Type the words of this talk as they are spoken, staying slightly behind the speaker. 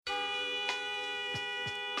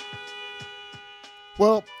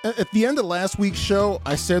Well, at the end of last week's show,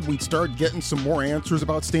 I said we'd start getting some more answers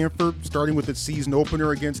about Stanford, starting with its season opener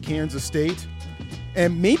against Kansas State.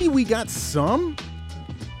 And maybe we got some,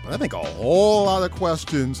 but I think a whole lot of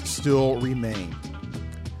questions still remain.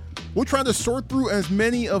 We'll try to sort through as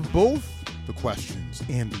many of both the questions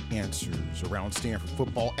and the answers around Stanford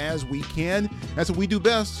football as we can. That's what we do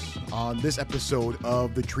best on this episode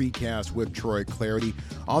of the TreeCast with Troy Clardy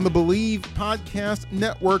on the Believe Podcast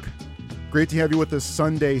Network. Great to have you with us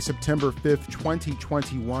Sunday, September 5th,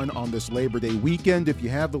 2021 on this Labor Day weekend. If you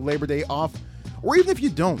have the Labor Day off, or even if you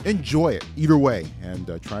don't, enjoy it either way and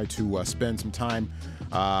try to spend some time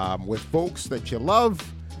with folks that you love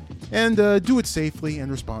and do it safely and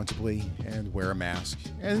responsibly and wear a mask.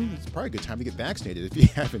 And it's probably a good time to get vaccinated if you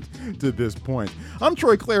haven't to this point. I'm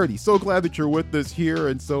Troy Clardy. So glad that you're with us here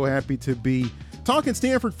and so happy to be talking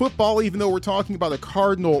Stanford football, even though we're talking about a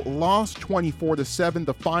Cardinal loss 24-7,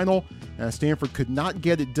 the final. Stanford could not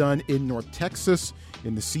get it done in North Texas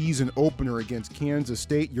in the season opener against Kansas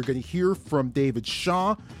State. You're going to hear from David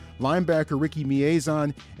Shaw, linebacker Ricky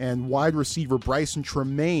Miezan, and wide receiver Brycen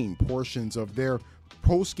Tremayne, portions of their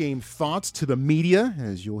post-game thoughts to the media,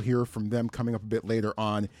 as you'll hear from them coming up a bit later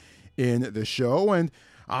on in the show. And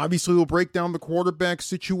obviously we'll break down the quarterback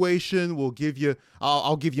situation. We'll give you,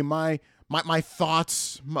 I'll give you my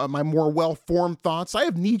thoughts, my more well-formed thoughts. I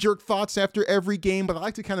have knee-jerk thoughts after every game, but I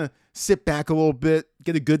like to kind of sit back a little bit,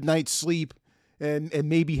 get a good night's sleep, and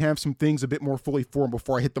maybe have some things a bit more fully formed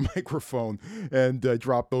before I hit the microphone and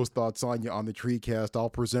drop those thoughts on you on the TreeCast. I'll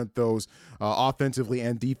present those offensively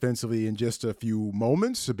and defensively in just a few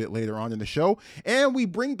moments, a bit later on in the show. And we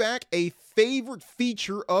bring back a favorite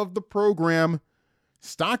feature of the program,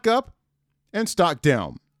 Stock Up and Stock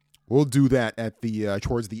Down. We'll do that at the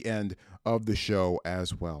towards the end of the show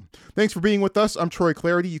as well. Thanks for being with us. I'm Troy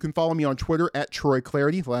Clardy. You can follow me on Twitter at Troy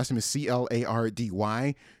Clardy. The last name is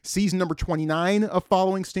Clardy. Season number 29 of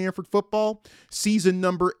Following Stanford Football. Season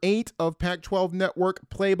number 8 of Pac-12 Network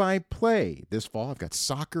Play-by-Play. This fall, I've got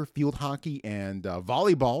soccer, field hockey, and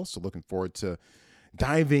volleyball. So looking forward to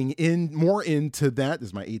diving in more into that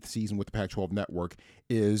as my 8th season with the Pac-12 Network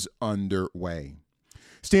is underway.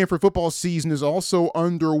 Stanford football season is also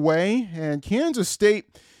underway, and Kansas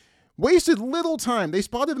State wasted little time. They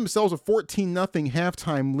spotted themselves a 14-0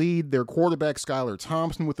 halftime lead. Their quarterback, Skylar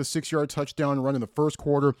Thompson, with a 6-yard touchdown run in the first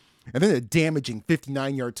quarter, and then a damaging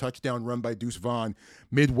 59-yard touchdown run by Deuce Vaughn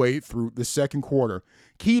midway through the second quarter.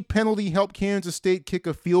 Key penalty helped Kansas State kick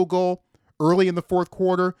a field goal early in the fourth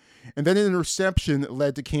quarter, and then an interception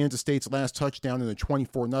led to Kansas State's last touchdown in a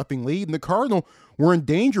 24-0 lead, and the Cardinal were in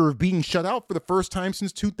danger of being shut out for the first time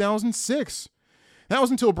since 2006. That was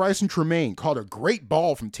until Brycen Tremayne caught a great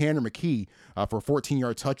ball from Tanner McKee for a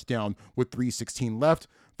 14-yard touchdown with 3:16 left.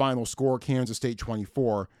 Final score, Kansas State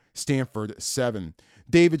 24, Stanford 7.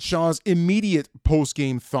 David Shaw's immediate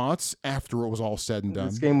post-game thoughts after it was all said and done.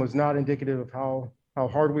 This game was not indicative of how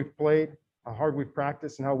hard we've played, how hard we've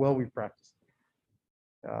practiced, and how well we've practiced.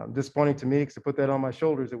 Disappointing to me because to put that on my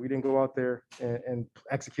shoulders that we didn't go out there and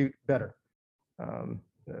execute better.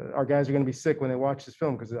 Our guys are going to be sick when they watch this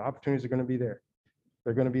film because the opportunities are going to be there.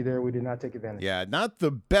 They're going to be there. We did not take advantage. Yeah, not the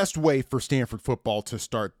best way for Stanford football to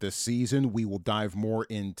start this season. We will dive more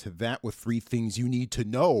into that with 3 things you need to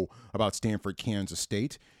know about Stanford, Kansas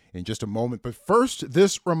State in just a moment. But first,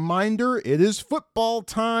 this reminder, it is football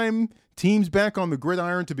time. Teams back on the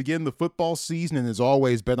gridiron to begin the football season, and as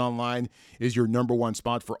always, BetOnline is your number one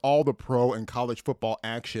spot for all the pro and college football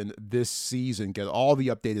action this season. Get all the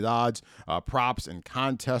updated odds, props, and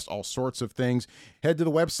contests, all sorts of things. Head to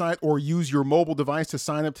the website or use your mobile device to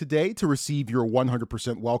sign up today to receive your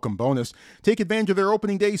 100% welcome bonus. Take advantage of their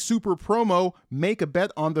opening day super promo. Make a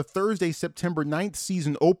bet on the Thursday, September 9th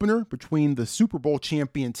season opener between the Super Bowl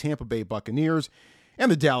champion Tampa Bay Buccaneers and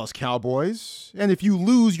the Dallas Cowboys. And if you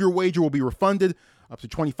lose, your wager will be refunded up to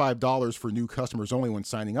 $25 for new customers only when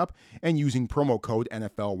signing up and using promo code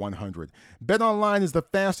NFL100. BetOnline is the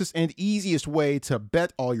fastest and easiest way to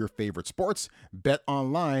bet all your favorite sports.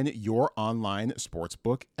 BetOnline, your online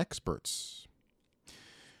sportsbook experts.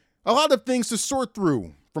 A lot of things to sort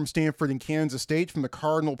through from Stanford and Kansas State from the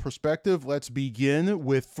Cardinal perspective. Let's begin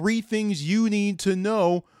with 3 things you need to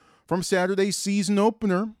know from Saturday's season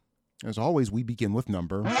opener. As always, we begin with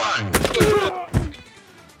number 1.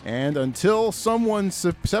 And until someone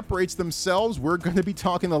separates themselves, we're going to be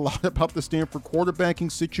talking a lot about the Stanford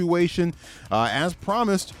quarterbacking situation. As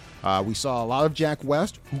promised, we saw a lot of Jack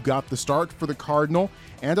West, who got the start for the Cardinal,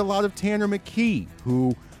 and a lot of Tanner McKee,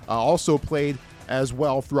 who also played as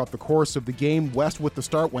well throughout the course of the game. West with the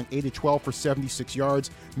start went 8 of 12 for 76 yards.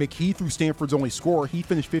 McKee threw Stanford's only score. He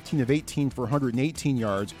finished 15 of 18 for 118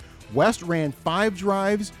 yards. West ran 5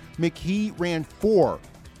 drives, McKee ran 4.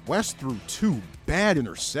 West threw 2 bad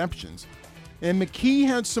interceptions, and McKee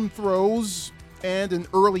had some throws and an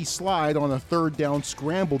early slide on a 3rd down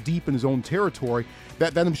scramble deep in his own territory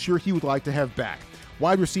that I'm sure he would like to have back.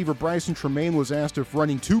 Wide receiver Brycen Tremayne was asked if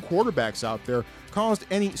running 2 quarterbacks out there caused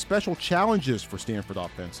any special challenges for Stanford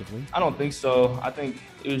offensively. I don't think so. I think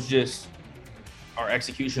it was just our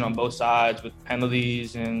execution on both sides with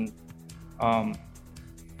penalties and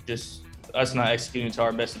just us not executing to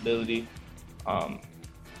our best ability.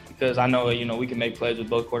 Because I know, we can make plays with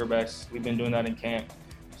both quarterbacks. We've been doing that in camp.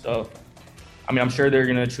 So, I'm sure they're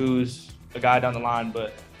going to choose a guy down the line,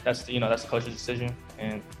 but that's the coach's decision.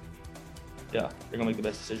 And, yeah, they're going to make the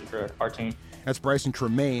best decision for our team. That's Brycen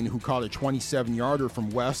Tremayne, who caught a 27-yarder from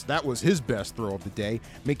West. That was his best throw of the day.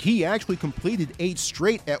 McKee actually completed 8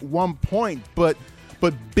 straight at one point, but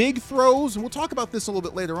big throws, and we'll talk about this a little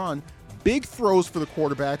bit later on, big throws for the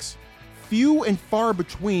quarterbacks, few and far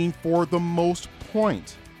between for the most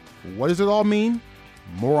point. What does it all mean?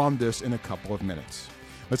 More on this in a couple of minutes.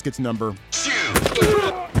 Let's get to number 2.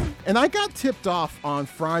 And I got tipped off on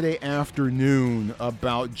Friday afternoon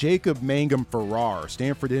about Jacob Mangum-Farrar,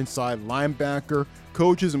 Stanford inside linebacker.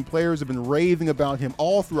 Coaches and players have been raving about him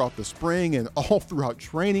all throughout the spring and all throughout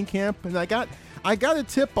training camp. And I got a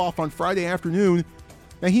tip off on Friday afternoon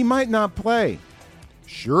that he might not play.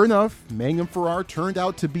 Sure enough, Mangum-Farrar turned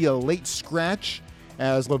out to be a late scratch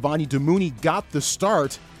as Levani Demooney got the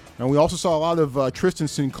start. And we also saw a lot of Tristan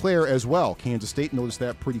Sinclair as well. Kansas State noticed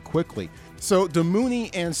that pretty quickly. So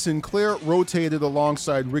Demooney and Sinclair rotated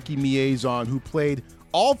alongside Ricky Miezan, who played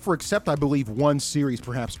all for except, I believe, one series,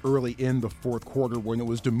 perhaps early in the fourth quarter when it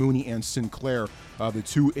was Demooney and Sinclair, the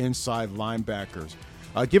 2 inside linebackers.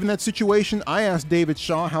 Given that situation, I asked David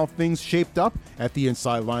Shaw how things shaped up at the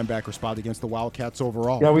inside linebacker spot against the Wildcats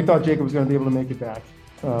overall. Yeah, we thought Jacob was going to be able to make it back.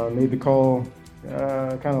 Made the call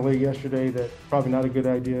kind of late yesterday that probably not a good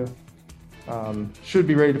idea. Should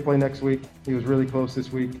be ready to play next week. He was really close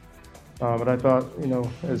this week. But I thought,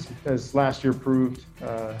 as last year proved,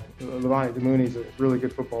 Levani Demooney is a really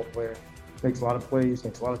good football player. Makes a lot of plays,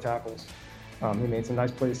 makes a lot of tackles. He made some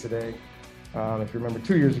nice plays today. If you remember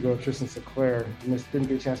 2 years ago, Tristan Sinclair didn't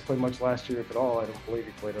get a chance to play much last year, if at all. I don't believe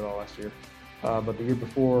he played at all last year. But the year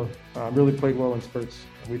before, really played well in spurts.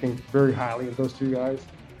 We think very highly of those 2 guys.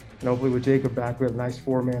 And hopefully with Jacob back, we have a nice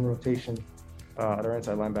 4-man rotation at our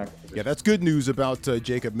inside linebacker position. Yeah, that's good news about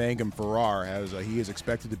Jacob Mangum-Farrar, as he is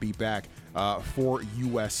expected to be back for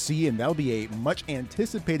USC, and that'll be a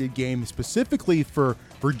much-anticipated game specifically for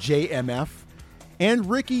JMF and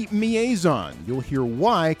Ricky Miezan. You'll hear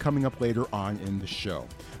why coming up later on in the show.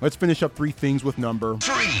 Let's finish up 3 things with number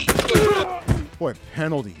 3. Boy,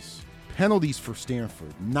 penalties. Penalties for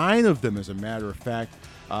Stanford. 9 of them, as a matter of fact,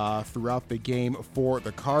 throughout the game for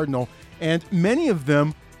the Cardinal, and many of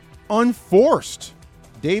them unforced.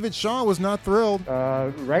 David Shaw was not thrilled.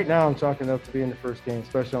 Right now, I'm chalking it up to being the first game,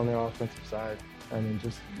 especially on the offensive side.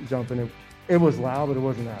 Just jumping. It was loud, but it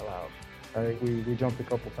wasn't that loud. I think we jumped a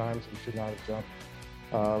couple times. We should not have jumped.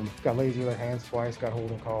 Got lazy with our hands twice. Got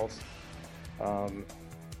holding calls.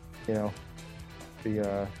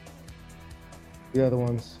 The other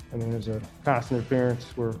ones, there's a pass interference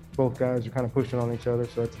where both guys are kind of pushing on each other,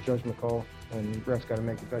 so that's a judgment call, and the refs got to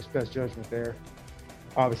make the best judgment there.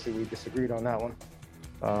 Obviously, we disagreed on that one.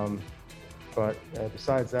 But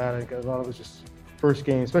besides that, I think a lot of it was just first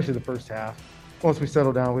game, especially the first half. Once we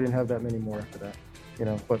settled down, we didn't have that many more after that.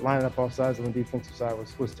 But lining up off sides on the defensive side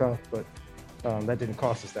was tough, but that didn't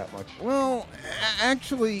cost us that much. Well,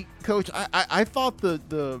 actually, Coach, I thought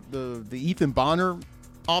the Ethan Bonner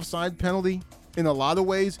offside penalty, in a lot of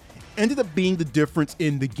ways, ended up being the difference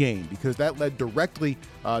in the game, because that led directly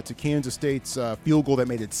to Kansas State's field goal that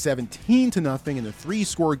made it 17-0 in a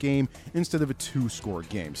 3-score game instead of a 2-score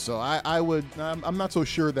game. So I'm not so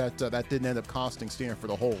sure that that didn't end up costing Stanford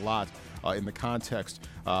a whole lot in the context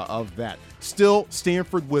of that. Still,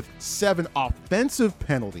 Stanford with 7 offensive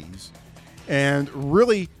penalties, and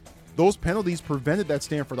really those penalties prevented that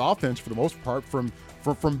Stanford offense for the most part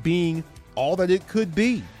from being all that it could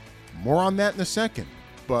be. More on that in a second.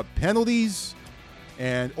 But penalties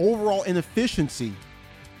and overall inefficiency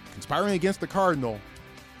conspiring against the Cardinal,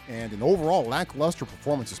 and an overall lackluster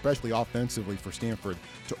performance, especially offensively, for Stanford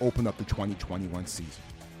to open up the 2021 season.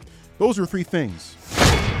 Those are 3 things.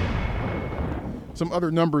 Some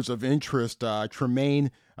other numbers of interest. Tremayne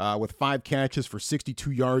with 5 catches for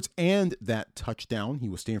 62 yards and that touchdown. He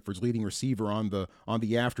was Stanford's leading receiver on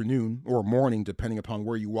the afternoon or morning, depending upon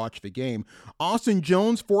where you watch the game. Austin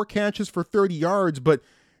Jones, 4 catches for 30 yards, but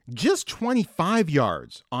just 25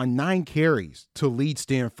 yards on 9 carries to lead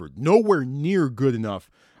Stanford. Nowhere near good enough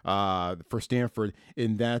for Stanford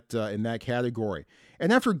in that category.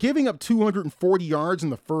 And after giving up 240 yards in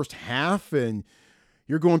the first half, and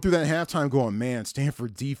you're going through that halftime going, man,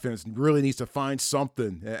 Stanford defense really needs to find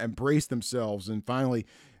something and brace themselves and finally,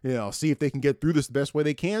 see if they can get through this the best way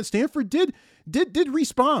they can. Stanford did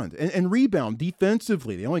respond and rebound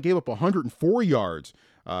defensively. They only gave up 104 yards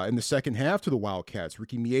in the second half to the Wildcats.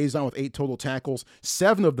 Ricky Miezan with 8 total tackles,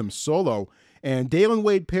 7 of them solo, and Dalen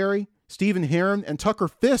Wade-Perry, Stephen Herron, and Tucker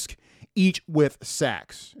Fisk each with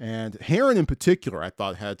sacks. And Herron in particular, I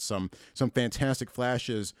thought, had some fantastic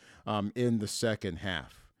flashes in the second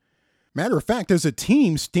half. Matter of fact, as a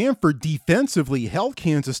team, Stanford defensively held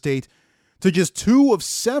Kansas State to just 2 of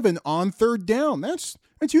 7 on third down. That's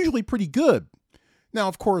usually pretty good. Now,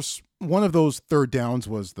 of course, one of those third downs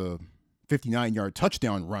was the 59-yard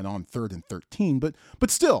touchdown run on 3rd and 13,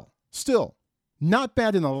 but still, not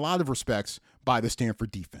bad in a lot of respects by the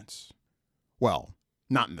Stanford defense. Well,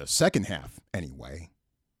 not in the second half, anyway.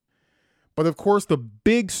 But of course, the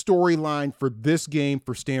big storyline for this game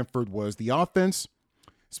for Stanford was the offense,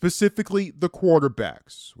 specifically the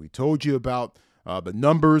quarterbacks. We told you about the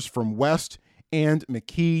numbers from West and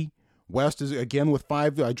McKee. West is again with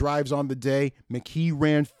 5 drives on the day. McKee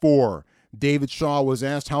ran 4. David Shaw was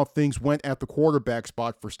asked how things went at the quarterback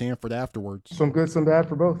spot for Stanford afterwards. Some good, some bad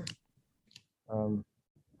for both.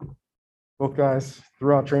 Both guys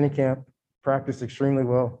throughout training camp practiced extremely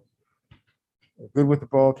well. Good with the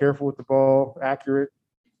ball, careful with the ball, accurate,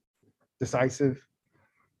 decisive.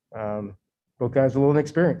 Both guys were a little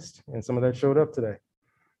inexperienced, and some of that showed up today.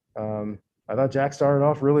 I thought Jack started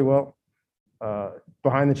off really well.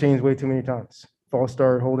 Behind the chains way too many times. False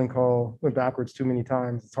start, holding call, went backwards too many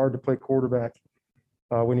times. It's hard to play quarterback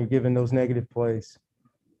when you're given those negative plays.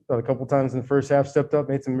 But a couple times in the first half, stepped up,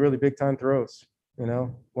 made some really big time throws.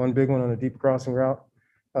 One big one on a deep crossing route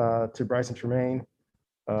to Brycen Tremayne.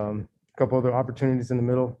 A couple other opportunities in the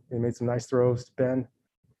middle. He made some nice throws to Ben.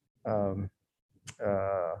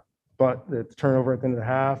 But the turnover at the end of the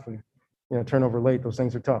half and turnover late, those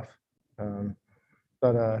things are tough.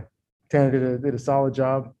 But Tanner did a solid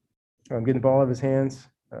job getting the ball out of his hands.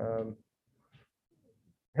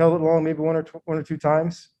 Held it long, maybe one or two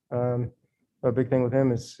times. A big thing with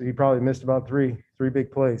him is he probably missed about three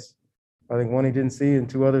big plays. I think one he didn't see, and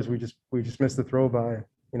 2 others we just missed the throw by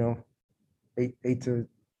 8 to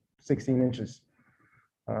 16 inches.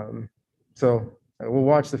 So we'll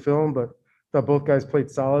watch the film, but thought both guys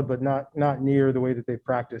played solid, but not near the way that they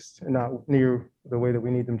practiced, and not near the way that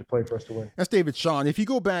we need them to play for us to win. That's David Shaw. And if you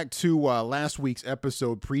go back to last week's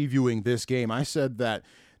episode previewing this game, I said that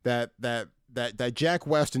Jack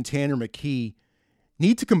West and Tanner McKee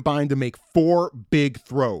need to combine to make 4 big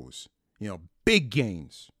throws. Big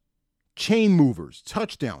gains, chain movers,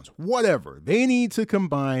 touchdowns, whatever. They need to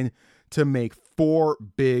combine to make 4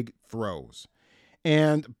 big throws.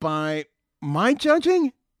 And by my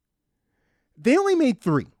judging, they only made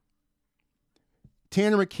 3.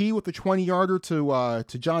 Tanner McKee with the 20-yarder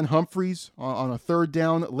to John Humphreys on a third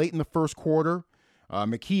down late in the first quarter.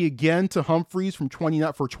 McKee again to Humphreys for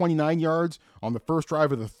 29 yards on the first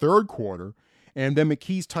drive of the third quarter. And then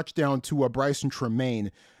McKee's touchdown to Brycen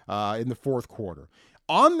Tremayne in the fourth quarter.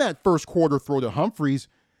 On that first quarter throw to Humphreys,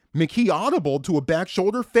 McKee audibled to a back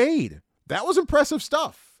shoulder fade. That was impressive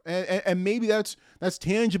stuff. And maybe that's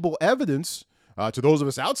tangible evidence to those of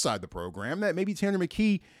us outside the program that maybe Tanner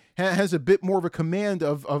McKee has a bit more of a command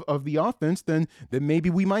of the offense than maybe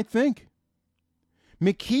we might think.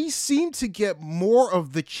 McKee seemed to get more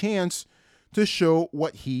of the chance to show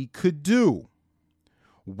what he could do.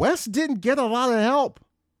 West didn't get a lot of help.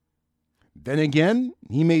 Then again,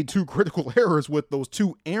 he made 2 critical errors with those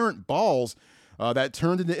 2 errant balls that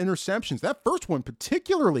turned into interceptions. That first one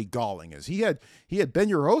particularly galling, as he had Ben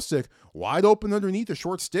Yurosek wide open underneath a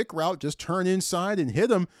short stick route, just turn inside and hit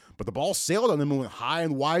him, but the ball sailed on him and went high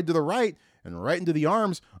and wide to the right and right into the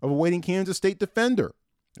arms of a waiting Kansas State defender.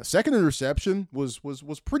 The second interception was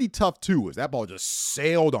pretty tough too, as that ball just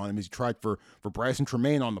sailed on him as he tried for Brycen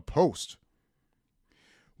Tremayne on the post.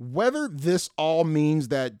 Whether this all means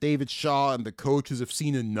that David Shaw and the coaches have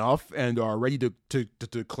seen enough and are ready to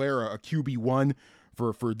declare a QB1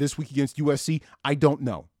 for this week against USC, I don't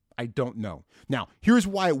know. Now, here's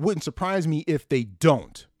why it wouldn't surprise me if they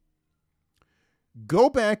don't. Go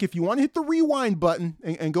back, if you want to hit the rewind button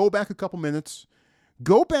and go back a couple minutes,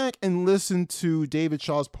 go back and listen to David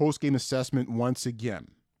Shaw's postgame assessment once again.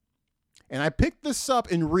 And I picked this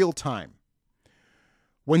up in real time.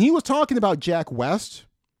 When he was talking about Jack West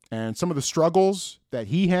and some of the struggles that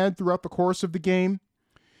he had throughout the course of the game,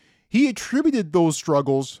 he attributed those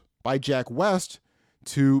struggles by Jack West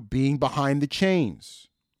to being behind the chains.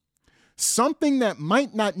 something that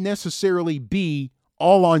might not necessarily be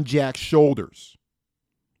all on Jack's shoulders.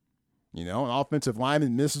 An offensive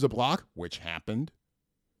lineman misses a block, which happened,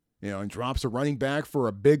 and drops a running back for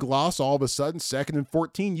a big loss. All of a sudden, 2nd and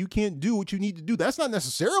 14, you can't do what you need to do. That's not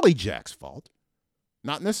necessarily Jack's fault.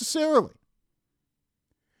 Not necessarily.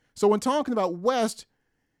 So when talking about West,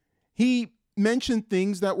 he mentioned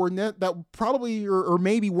things that were that probably or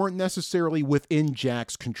maybe weren't necessarily within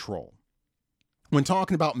Jack's control. When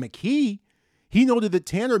talking about McKee, he noted that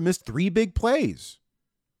Tanner missed 3 big plays.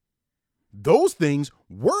 Those things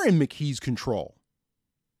were in McKee's control.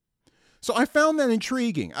 So I found that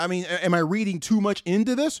intriguing. I mean, am I reading too much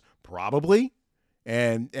into this? Probably.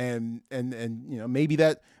 And maybe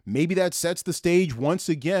that sets the stage once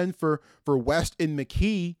again for West and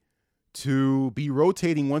McKee to be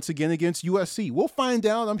rotating once again against USC. We'll find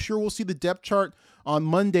out. I'm sure we'll see the depth chart on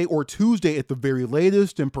Monday or Tuesday at the very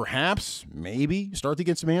latest, and perhaps, maybe, start to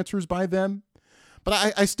get some answers by then.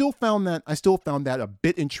 But I still found that a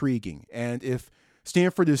bit intriguing. And if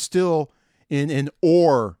Stanford is still in an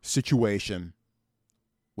or situation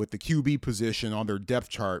with the QB position on their depth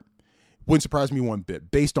chart, wouldn't surprise me one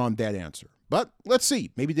bit based on that answer. But let's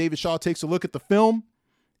see. Maybe David Shaw takes a look at the film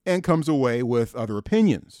and comes away with other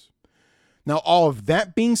opinions. Now, all of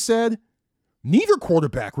that being said, neither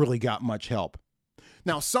quarterback really got much help.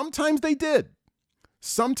 Now, sometimes they did.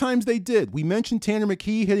 We mentioned Tanner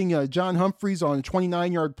McKee hitting John Humphreys on a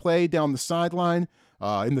 29-yard play down the sideline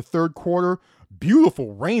in the third quarter.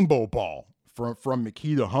 Beautiful rainbow ball from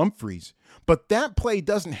McKee to Humphreys. But that play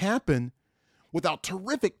doesn't happen without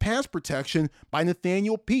terrific pass protection by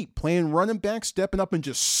Nathaniel Peete, playing running back, stepping up and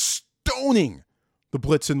just stoning the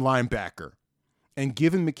blitzing linebacker and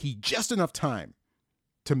giving McKee just enough time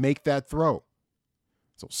to make that throw.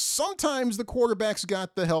 So sometimes the quarterbacks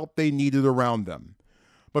got the help they needed around them.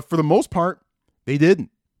 But for the most part, they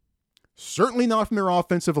didn't. Certainly not from their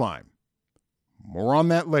offensive line. More on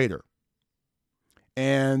that later.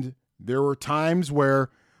 And there were times when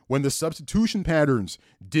the substitution patterns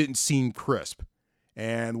didn't seem crisp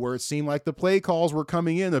and where it seemed like the play calls were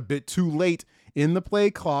coming in a bit too late in the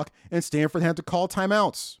play clock and Stanford had to call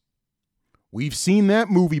timeouts. We've seen that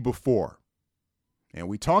movie before. And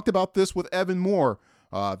we talked about this with Evan Moore,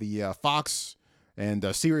 the Fox and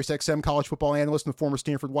SiriusXM college football analyst and the former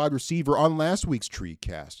Stanford wide receiver on last week's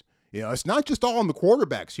TreeCast. It's not just all on the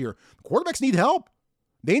quarterbacks here. The quarterbacks need help.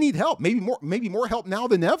 They need help, maybe more help now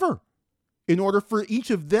than ever, in order for each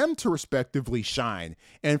of them to respectively shine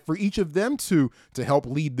and for each of them to help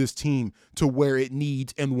lead this team to where it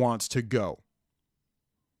needs and wants to go.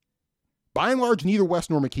 By and large, neither West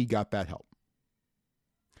nor McKee got that help.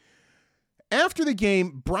 After the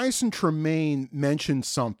game, Brycen Tremayne mentioned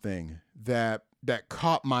something that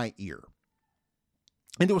caught my ear.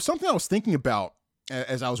 And it was something I was thinking about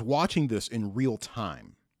as I was watching this in real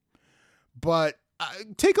time. But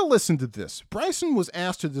take a listen to this. Brycen was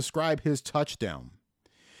asked to describe his touchdown.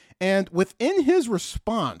 And within his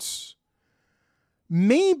response,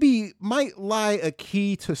 maybe might lie a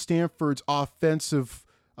key to Stanford's offensive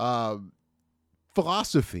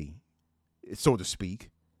philosophy, so to speak,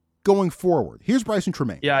 going forward. Here's Brycen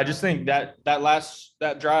Tremayne. Yeah, I just think that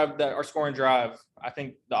drive, that our scoring drive, I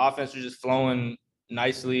think the offense was just flowing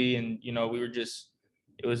nicely, and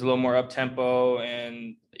it was a little more up tempo,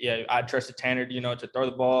 and yeah, I trusted Tanner, to throw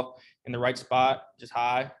the ball in the right spot, just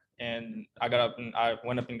high, and I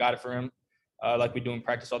went up and got it for him, like we do in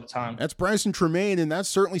practice all the time. That's Brycen Tremayne, and that's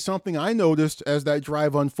certainly something I noticed as that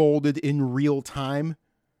drive unfolded in real time.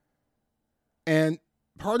 And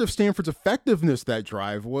part of Stanford's effectiveness that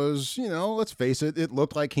drive was, let's face it, it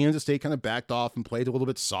looked like Kansas State kind of backed off and played a little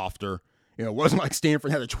bit softer. It wasn't like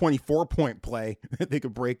Stanford had a 24-point play that they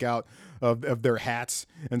could break out of their hats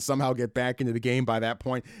and somehow get back into the game by that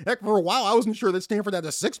point. Heck, for a while, I wasn't sure that Stanford had a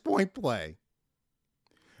 6-point play.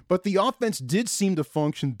 But the offense did seem to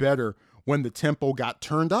function better when the tempo got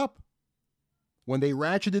turned up, when they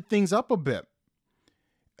ratcheted things up a bit.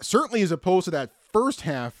 Certainly as opposed to that first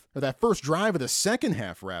half, or that first drive of the second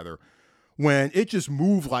half, rather, when it just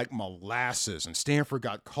moved like molasses and Stanford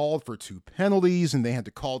got called for 2 penalties and they had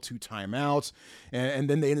to call 2 timeouts. And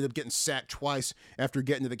then they ended up getting sacked twice after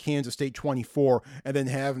getting to the Kansas State 24 and then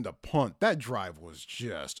having to punt. That drive was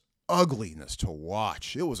just ugliness to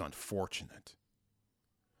watch. It was unfortunate.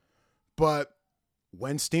 But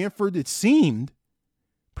when Stanford, it seemed,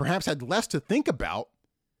 perhaps had less to think about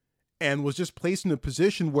and was just placed in a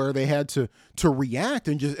position where they had to react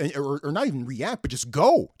and or not even react, but just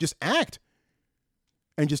go, just act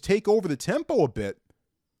and just take over the tempo a bit.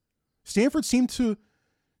 Stanford seemed to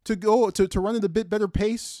run at a bit better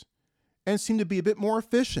pace and seemed to be a bit more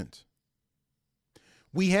efficient.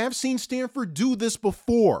 We have seen Stanford do this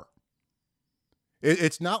before.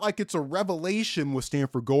 It's not like it's a revelation with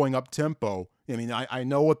Stanford going up tempo. I mean, I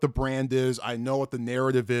know what the brand is. I know what the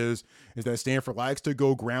narrative is that Stanford likes to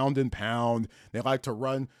go ground and pound. They like to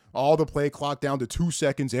run all the play clock down to 2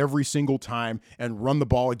 seconds every single time and run the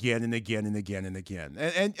ball again and again and again and again.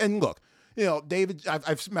 And look, David,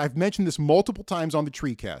 I've mentioned this multiple times on the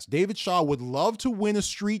TreeCast. David Shaw would love to win a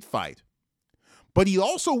street fight, but he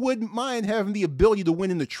also wouldn't mind having the ability to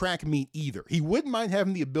win in the track meet either. He wouldn't mind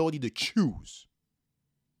having the ability to choose.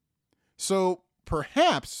 So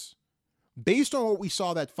perhaps, based on what we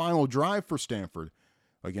saw that final drive for Stanford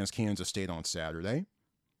against Kansas State on Saturday,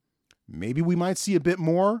 maybe we might see a bit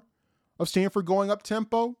more of Stanford going up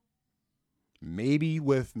tempo. Maybe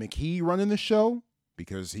with McKee running the show,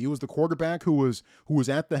 because he was the quarterback who was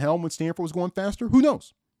at the helm when Stanford was going faster. Who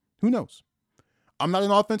knows? I'm not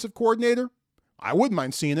an offensive coordinator. I wouldn't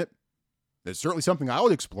mind seeing it. It's certainly something I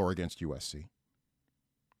would explore against USC.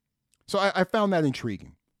 So I found that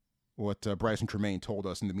intriguing, what Brycen Tremayne told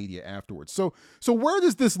us in the media afterwards. So where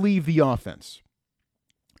does this leave the offense?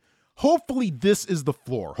 Hopefully this is the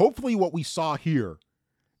floor. Hopefully what we saw here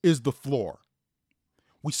is the floor.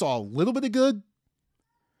 We saw a little bit of good,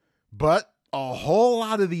 but a whole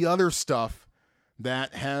lot of the other stuff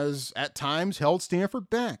that has at times held Stanford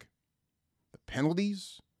back. The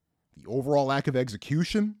penalties, the overall lack of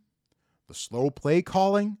execution, the slow play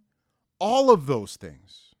calling, all of those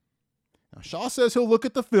things. Now, Shaw says he'll look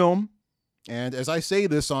at the film, and as I say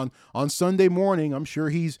this on Sunday morning, I'm sure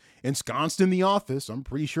he's ensconced in the office. I'm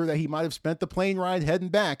pretty sure that he might have spent the plane ride heading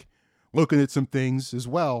back looking at some things as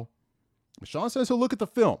well. But Shaw says he'll look at the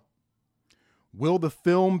film. Will the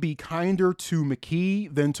film be kinder to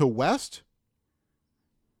McKee than to West?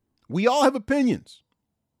 We all have opinions,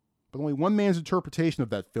 but only one man's interpretation of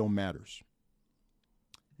that film matters.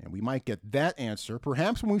 And we might get that answer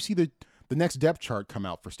perhaps when we see the next depth chart come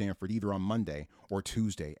out for Stanford, either on Monday or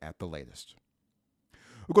Tuesday at the latest.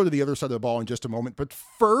 We'll go to the other side of the ball in just a moment, but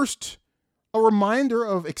first, a reminder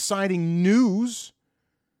of exciting news.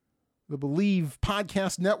 The Believe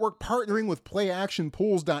Podcast Network partnering with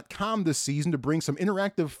PlayActionPools.com this season to bring some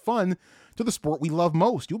interactive fun to the sport we love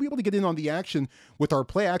most. You'll be able to get in on the action with our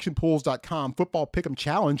PlayActionPools.com Football Pick'em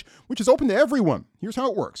Challenge, which is open to everyone. Here's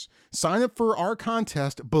how it works. Sign up for our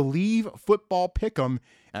contest, Believe Football Pick'em,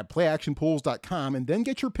 at PlayActionPools.com, and then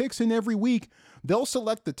get your picks in every week. They'll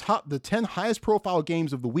select the 10 highest profile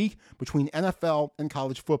games of the week between NFL and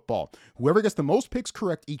college football. Whoever gets the most picks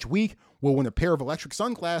correct each week will win a pair of electric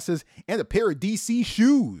sunglasses and a pair of DC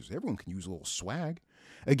shoes. Everyone can use a little swag.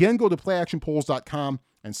 Again, go to PlayActionPools.com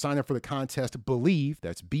and sign up for the contest Believe,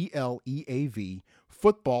 that's BLEAV,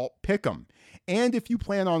 Football Pick'em. And if you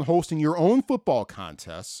plan on hosting your own football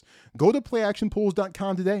contests, go to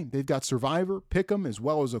PlayActionPools.com today. They've got Survivor, Pick'em, as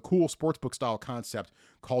well as a cool sportsbook-style concept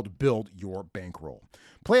called Build Your Bankroll.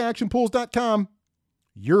 PlayActionPools.com,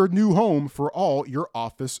 your new home for all your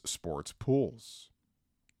office sports pools.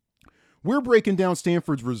 We're breaking down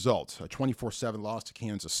Stanford's results, a 24-7 loss to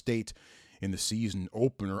Kansas State in the season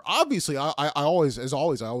opener. Obviously, I always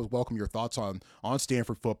welcome your thoughts on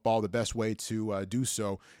Stanford football. The best way to do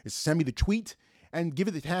so is to send me the tweet and give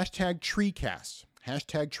it the hashtag TreeCast.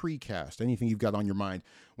 Hashtag TreeCast. Anything you've got on your mind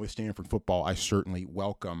with Stanford football, I certainly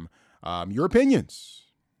welcome your opinions.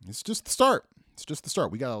 It's just the start.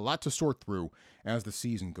 We got a lot to sort through as the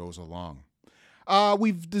season goes along.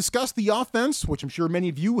 We've discussed the offense, which I'm sure many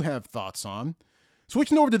of you have thoughts on.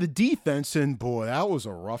 Switching over to the defense, and boy, that was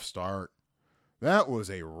a rough start. That was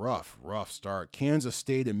a rough start. Kansas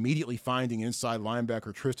State immediately finding inside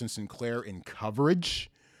linebacker Tristan Sinclair in coverage,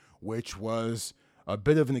 which was a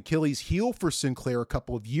bit of an Achilles heel for Sinclair a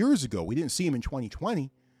couple of years ago. We didn't see him in 2020,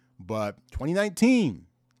 but 2019,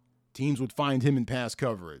 teams would find him in pass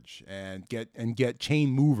coverage and get chain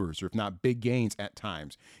movers, or if not big gains at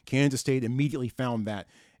times. Kansas State immediately found that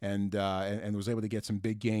and was able to get some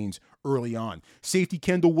big gains early on. Safety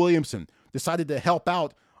Kendall Williamson decided to help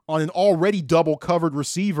out on an already double-covered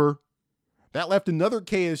receiver. That left another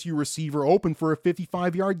KSU receiver open for a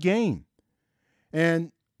 55-yard gain.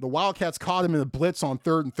 And the Wildcats caught him in a blitz on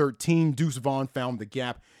 3rd and 13. Deuce Vaughn found the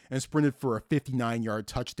gap and sprinted for a 59-yard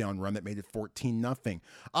touchdown run that made it 14-0.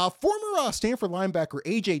 Former Stanford linebacker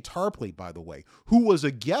A.J. Tarpley, by the way, who was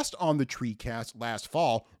a guest on the TreeCast last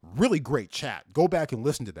fall. Really great chat. Go back and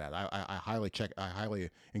listen to that. I highly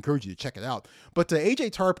encourage you to check it out. But A.J.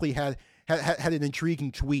 Tarpley had an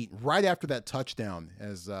intriguing tweet right after that touchdown,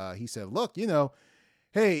 as he said, look,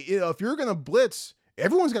 hey, if you're going to blitz,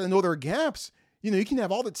 everyone's got to know their gaps. You can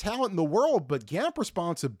have all the talent in the world, but gap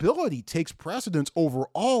responsibility takes precedence over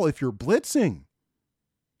all if you're blitzing.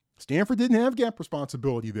 Stanford didn't have gap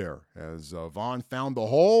responsibility there as Vaughn found the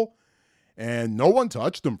hole, and no one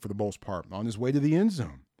touched him for the most part on his way to the end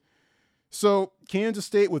zone. So Kansas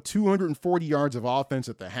State with 240 yards of offense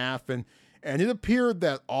at the half, and it appeared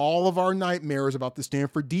that all of our nightmares about the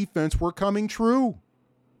Stanford defense were coming true.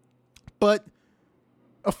 But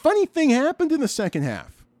a funny thing happened in the second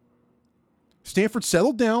half. Stanford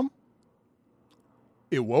settled down.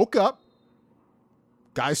 It woke up.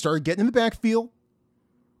 Guys started getting in the backfield.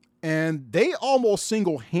 And they almost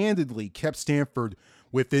single-handedly kept Stanford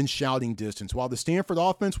within shouting distance. While the Stanford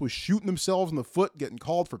offense was shooting themselves in the foot, getting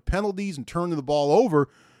called for penalties and turning the ball over,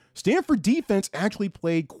 Stanford defense actually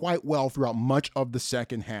played quite well throughout much of the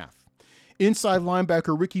second half. Inside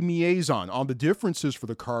linebacker Ricky Miezan on the differences for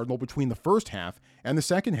the Cardinal between the first half and the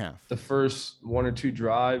second half. The first one or two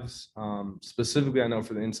drives, specifically I know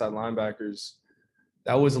for the inside linebackers,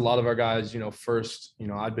 that was a lot of our guys, first,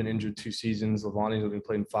 I'd been injured 2 seasons. Lavani's only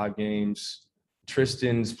played in 5 games.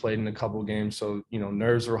 Tristan's played in a couple games. So,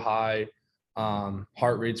 nerves were high,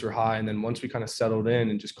 heart rates were high. And then once we kind of settled in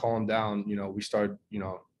and just calmed down, we started,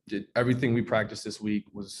 did everything we practiced this week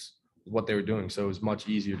was what they were doing. So it was much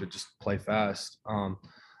easier to just play fast. And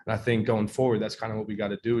I think going forward, that's kind of what we got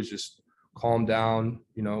to do is just calm down.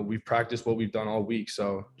 We've practiced what we've done all week.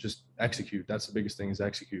 So just execute. That's the biggest thing is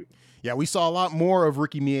execute. Yeah, we saw a lot more of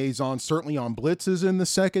Ricky Miezan, certainly on blitzes in the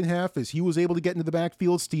second half as he was able to get into the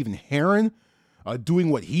backfield. Stephen Herron doing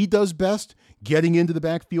what he does best, getting into the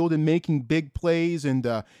backfield and making big plays and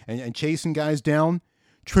chasing guys down.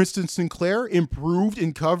 Tristan Sinclair improved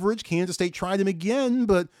in coverage. Kansas State tried him again,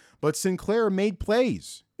 but Sinclair made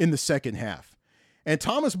plays in the second half. And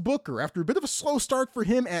Thomas Booker, after a bit of a slow start for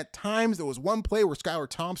him at times, there was one play where Skylar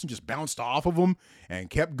Thompson just bounced off of him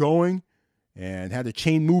and kept going and had a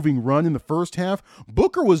chain-moving run in the first half.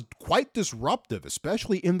 Booker was quite disruptive,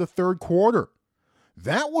 especially in the third quarter.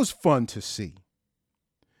 That was fun to see.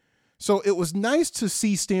 So it was nice to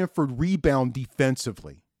see Stanford rebound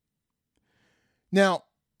defensively. Now,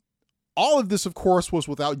 all of this, of course, was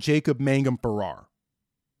without Jacob Mangum-Farrar,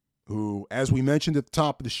 who, as we mentioned at the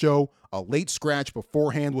top of the show, a late scratch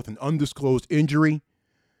beforehand with an undisclosed injury.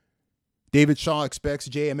 David Shaw expects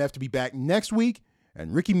JMF to be back next week,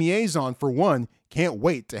 and Ricky Miezan, for one, can't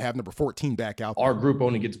wait to have number 14 back out there. Our group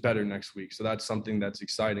only gets better next week, so that's something that's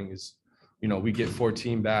exciting is, we get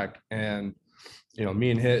 14 back, and,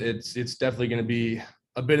 me and him, it's definitely going to be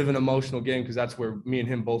a bit of an emotional game because that's where me and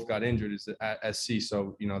him both got injured is at SC.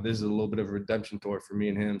 So, this is a little bit of a redemption tour for me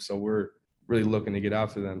and him. So we're really looking to get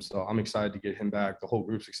after them. So I'm excited to get him back. The whole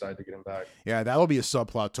group's excited to get him back. Yeah, that'll be a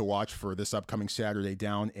subplot to watch for this upcoming Saturday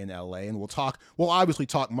down in LA. And we'll obviously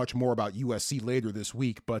talk much more about USC later this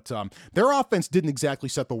week, but their offense didn't exactly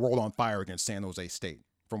set the world on fire against San Jose State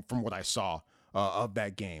from what I saw of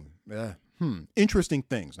that game. Interesting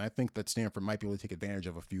things. And I think that Stanford might be able to take advantage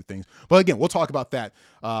of a few things. But again, we'll talk about that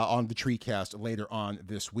on the TreeCast later on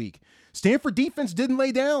this week. Stanford defense didn't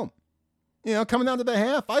lay down. Coming down to the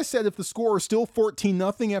half, I said if the score is still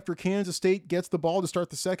 14-0 after Kansas State gets the ball to start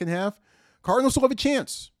the second half, Cardinals will have a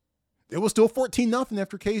chance. It was still 14-0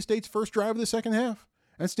 after K-State's first drive of the second half.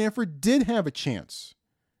 And Stanford did have a chance.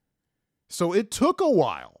 So it took a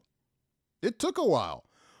while.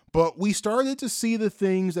 But we started to see the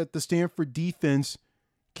things that the Stanford defense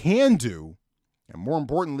can do, and more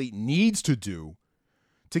importantly, needs to do,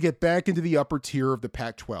 to get back into the upper tier of the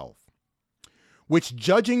Pac-12. Which,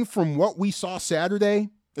 judging from what we saw Saturday,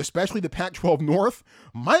 especially the Pac-12 North,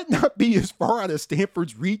 might not be as far out of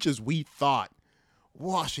Stanford's reach as we thought.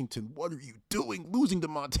 Washington, what are you doing? Losing to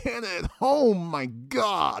Montana at home, my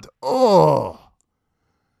God. Oh.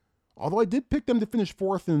 Although I did pick them to finish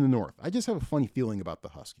 4th in the North. I just have a funny feeling about the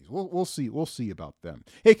Huskies. We'll see. We'll see about them.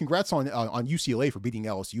 Hey, congrats on UCLA for beating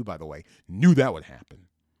LSU, by the way. Knew that would happen.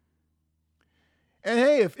 And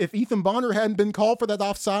hey, if Ethan Bonner hadn't been called for that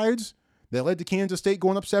offsides that led to Kansas State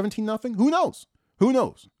going up 17-0, who knows? Who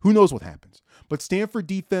knows what happens? But Stanford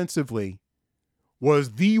defensively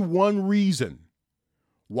was the one reason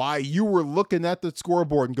why you were looking at the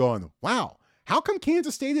scoreboard and going, wow, how come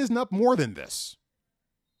Kansas State isn't up more than this?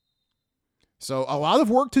 So a lot of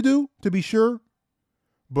work to do, to be sure,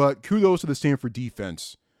 but kudos to the Stanford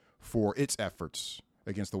defense for its efforts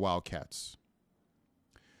against the Wildcats.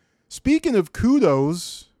 Speaking of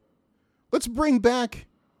kudos, let's bring back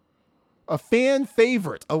a fan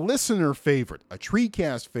favorite, a listener favorite, a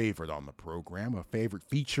TreeCast favorite on the program, a favorite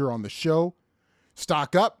feature on the show.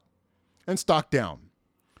 Stock up and stock down.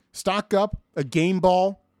 Stock up, a game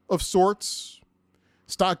ball of sorts.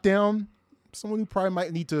 Stock down, someone who probably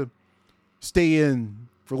might need to stay in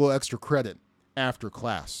for a little extra credit after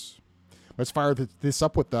class. Let's fire this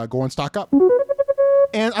up with Go and Stock Up.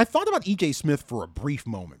 And I thought about E.J. Smith for a brief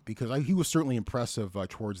moment because he was certainly impressive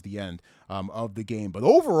towards the end of the game. But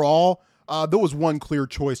overall, there was one clear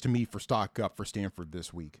choice to me for stock up for Stanford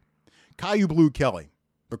this week. Caillou Blue Kelly,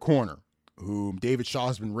 the corner, whom David Shaw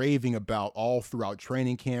has been raving about all throughout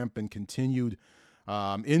training camp and continued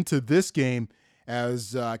into this game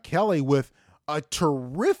as Kelly with a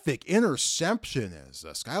terrific interception as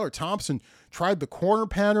Skylar Thompson tried the corner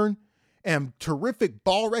pattern and terrific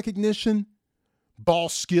ball recognition, ball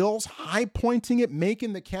skills, high pointing it,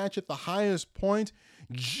 making the catch at the highest point,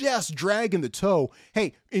 just dragging the toe.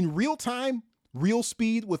 Hey, in real time, real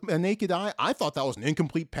speed with a naked eye, I thought that was an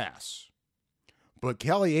incomplete pass. But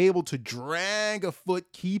Kelly able to drag a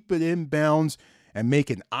foot, keep it in bounds, and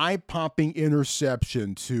make an eye-popping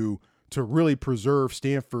interception to really preserve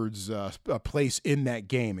Stanford's place in that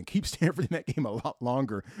game and keep Stanford in that game a lot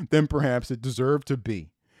longer than perhaps it deserved to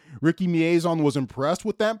be. Ricky Miezan was impressed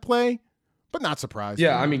with that play, but not surprised.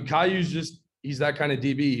 Yeah, I mean, Caillou's he's that kind of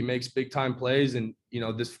DB. He makes big-time plays, and,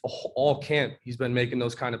 this all camp, he's been making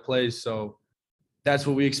those kind of plays. So that's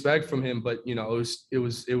what we expect from him. But, it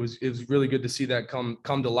was really good to see that come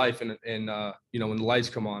to life and when the lights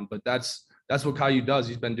come on. But that's what Caillou does.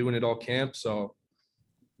 He's been doing it all camp. So,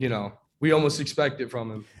 we almost expect it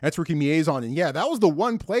from him. That's Ricky Miezan. And yeah, that was the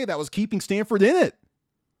one play that was keeping Stanford in it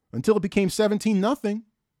until it became 17-0.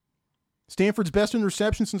 Stanford's best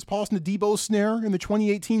interception since Paulson Adebo's snare in the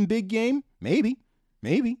 2018 big game? Maybe.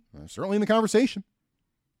 Certainly in the conversation.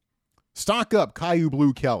 Stock up Caillou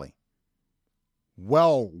Blue Kelly.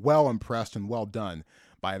 Well impressed and well done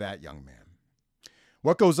by that young man.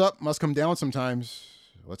 What goes up must come down sometimes.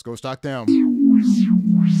 Let's go stock down.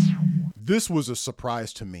 This was a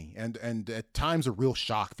surprise to me and at times a real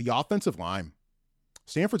shock. The offensive line.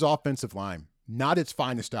 Stanford's offensive line, not its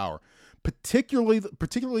finest hour. Particularly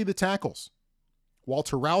the tackles.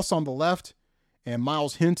 Walter Rouse on the left and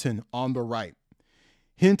Miles Hinton on the right.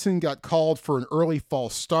 Hinton got called for an early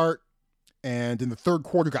false start and in the third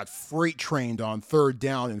quarter got freight trained on third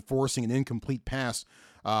down and forcing an incomplete pass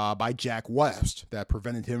by Jack West that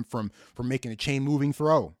prevented him from making a chain moving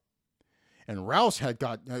throw. And Rouse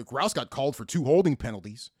got called for 2 holding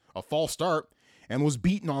penalties, a false start, and was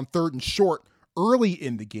beaten on third and short early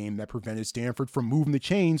in the game that prevented Stanford from moving the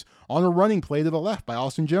chains on a running play to the left by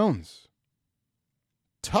Austin Jones.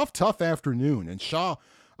 Tough afternoon. And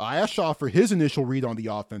I asked Shaw for his initial read on the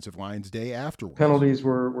offensive line's day afterwards. Penalties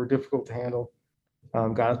were difficult to handle.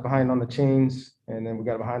 Got us behind on the chains, and then we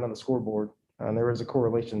got behind on the scoreboard. And there is a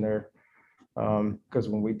correlation there because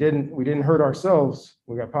when we didn't hurt ourselves,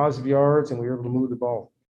 we got positive yards and we were able to move the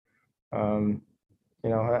ball.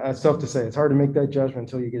 That's tough to say. It's hard to make that judgment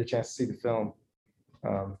until you get a chance to see the film.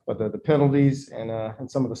 But the penalties and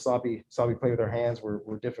some of the sloppy play with our hands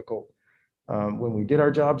were difficult. When we did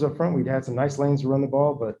our jobs up front, we had some nice lanes to run the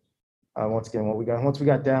ball, but once we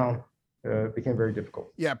got down, it became very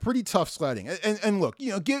difficult. Yeah, pretty tough sledding. And look,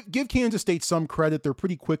 give Kansas State some credit. They're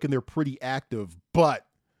pretty quick and they're pretty active, but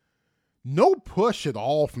no push at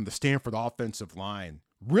all from the Stanford offensive line,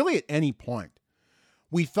 really at any point.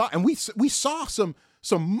 We thought, and we saw some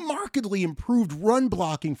markedly improved run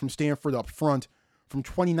blocking from Stanford up front from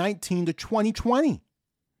 2019 to 2020.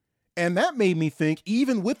 And that made me think,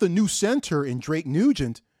 even with the new center in Drake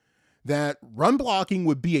Nugent, that run blocking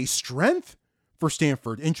would be a strength for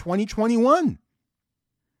Stanford in 2021.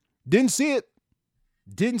 Didn't see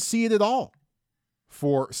it at all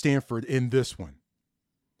for Stanford in this one.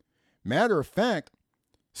 Matter of fact,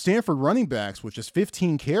 Stanford running backs with just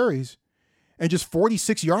 15 carries and just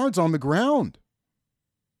 46 yards on the ground.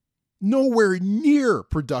 Nowhere near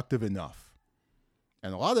productive enough.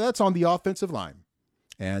 And a lot of that's on the offensive line.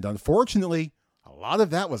 And unfortunately, a lot of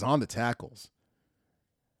that was on the tackles.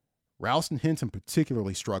 Rouse and Hinton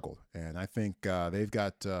particularly struggled. And I think they've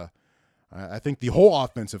got, I think the whole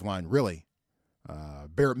offensive line really.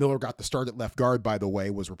 Barrett Miller got the start at left guard, by the way,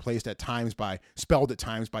 was replaced spelled at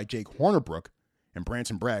times by Jake Hornerbrook. And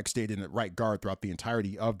Branson Bragg stayed in at right guard throughout the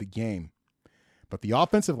entirety of the game. But the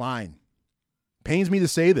offensive line, pains me to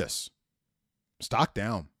say this, stock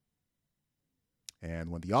down.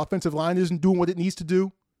 And when the offensive line isn't doing what it needs to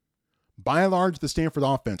do, by and large, the Stanford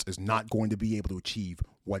offense is not going to be able to achieve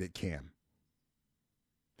what it can.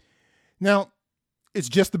 Now, it's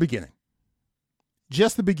just the beginning.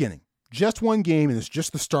 Just the beginning. Just one game, and it's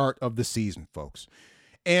just the start of the season, folks.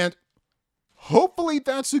 And hopefully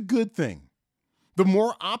that's a good thing. The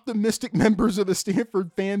more optimistic members of the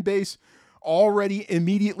Stanford fan base already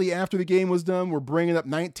immediately after the game was done were bringing up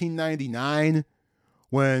 1999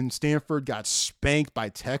 when Stanford got spanked by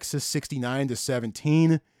Texas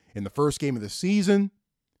 69-17 in the first game of the season.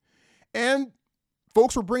 And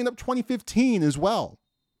folks were bringing up 2015 as well,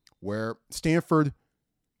 where Stanford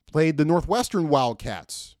played the Northwestern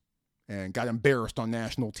Wildcats and got embarrassed on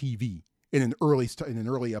national TV in an early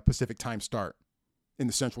Pacific time start in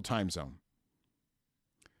the Central Time Zone.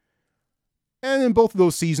 And in both of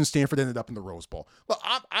those seasons, Stanford ended up in the Rose Bowl. Look,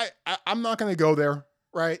 I'm not going to go there,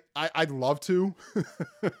 right? I'd love to.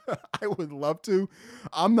 I would love to.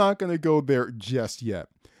 I'm not going to go there just yet.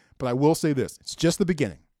 But I will say this. It's just the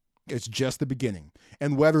beginning. It's just the beginning.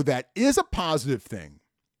 And whether that is a positive thing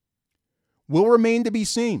will remain to be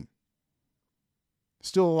seen.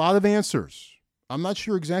 Still a lot of answers. I'm not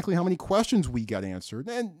sure exactly how many questions we got answered.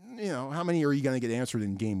 And, how many are you going to get answered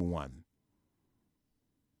in game one?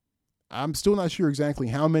 I'm still not sure exactly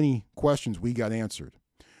how many questions we got answered.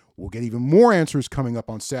 We'll get even more answers coming up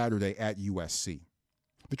on Saturday at USC.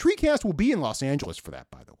 The TreeCast will be in Los Angeles for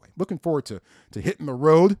that, by the way. Looking forward to hitting the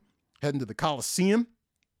road, heading to the Coliseum,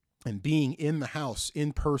 and being in the house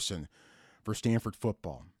in person for Stanford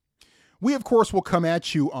football. We, of course, will come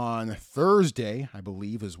at you on Thursday, I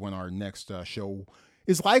believe, is when our next show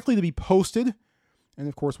is likely to be posted. And,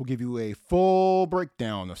 of course, we'll give you a full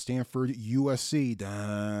breakdown of Stanford USC.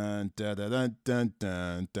 Dun, dun, dun, dun, dun,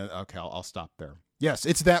 dun, dun. Okay, I'll stop there. Yes,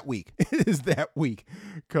 it's that week. It is that week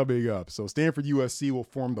coming up. So Stanford USC will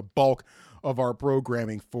form the bulk of our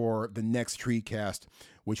programming for the next TreeCast,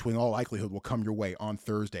 which in all likelihood will come your way on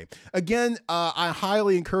Thursday. Again, I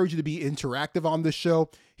highly encourage you to be interactive on this show.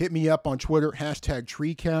 Hit me up on Twitter,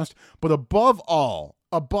 #TreeCast. But above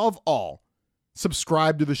all,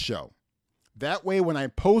 subscribe to the show. That way, when I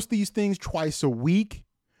post these things twice a week,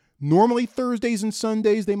 normally Thursdays and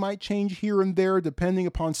Sundays, they might change here and there depending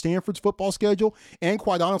upon Stanford's football schedule and,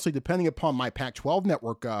 quite honestly, depending upon my Pac-12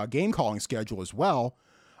 network game calling schedule as well.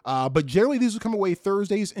 But generally, these will come away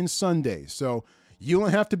Thursdays and Sundays. So you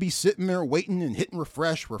don't have to be sitting there waiting and hitting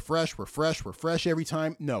refresh every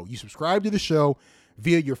time. No, you subscribe to the show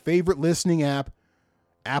via your favorite listening app,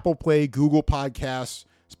 Apple Play, Google Podcasts,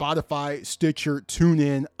 Spotify, Stitcher,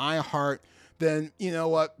 TuneIn, iHeart. Then you know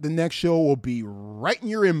what? The next show will be right in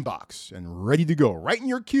your inbox and ready to go, right in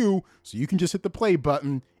your queue, so you can just hit the play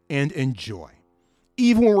button and enjoy.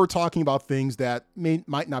 Even when we're talking about things that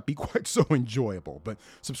might not be quite so enjoyable. But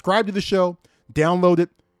subscribe to the show, download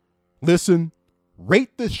it, listen,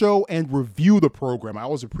 rate the show, and review the program. I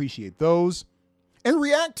always appreciate those. And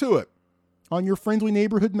react to it on your friendly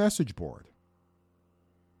neighborhood message board.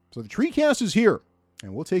 So the TreeCast is here.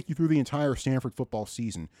 And we'll take you through the entire Stanford football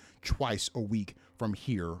season twice a week from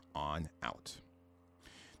here on out.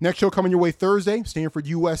 Next show coming your way Thursday, Stanford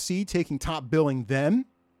USC taking top billing then.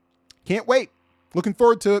 Can't wait. Looking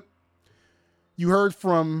forward to it. You heard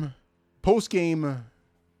from postgame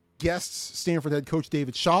guests, Stanford head coach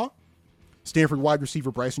David Shaw, Stanford wide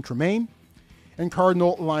receiver Brycen Tremayne, and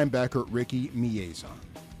Cardinal linebacker Ricky Miezan.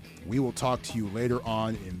 We will talk to you later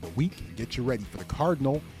on in the week and get you ready for the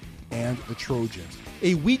Cardinal and the Trojans.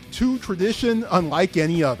 A week 2 tradition unlike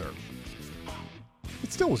any other.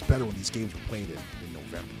 It still was better when these games were played in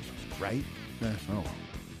November, right?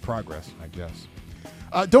 Progress, I guess.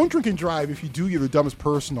 Don't drink and drive. If you do, you're the dumbest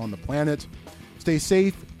person on the planet. Stay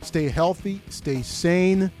safe, stay healthy, stay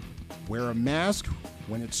sane, wear a mask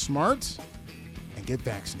when it's smart, and get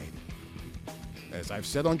vaccinated. As I've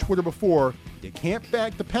said on Twitter before, you can't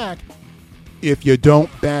back the pack if you don't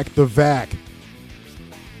back the vac.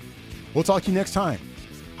 We'll talk to you next time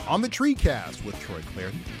on the TreeCast with Troy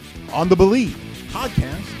Clardy on the Believe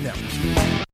Podcast Network.